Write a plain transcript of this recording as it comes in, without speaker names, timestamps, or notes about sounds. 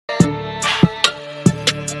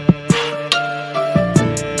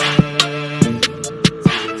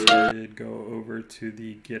go over to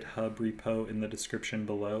the GitHub repo in the description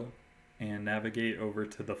below and navigate over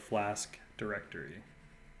to the Flask directory.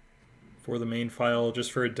 For the main file,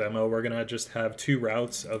 just for a demo, we're going to just have two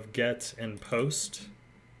routes of get and post.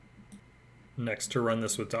 Next, to run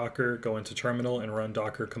this with Docker, go into terminal and run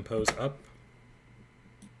docker compose up.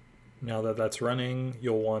 Now that that's running,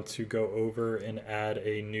 you'll want to go over and add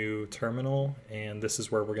a new terminal, and this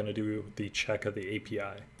is where we're going to do the check of the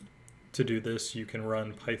API. To do this, you can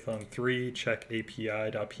run Python 3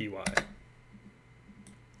 check-api.py.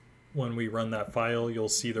 When we run that file, you'll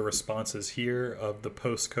see the responses here of the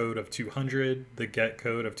post code of 200, the get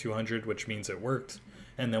code of 200, which means it worked,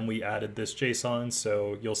 and then we added this JSON,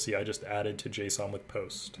 so you'll see I just added to JSON with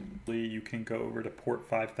post. You can go over to port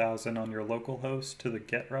 5000 on your local host to the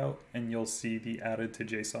get route, and you'll see the added to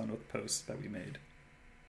JSON with post that we made.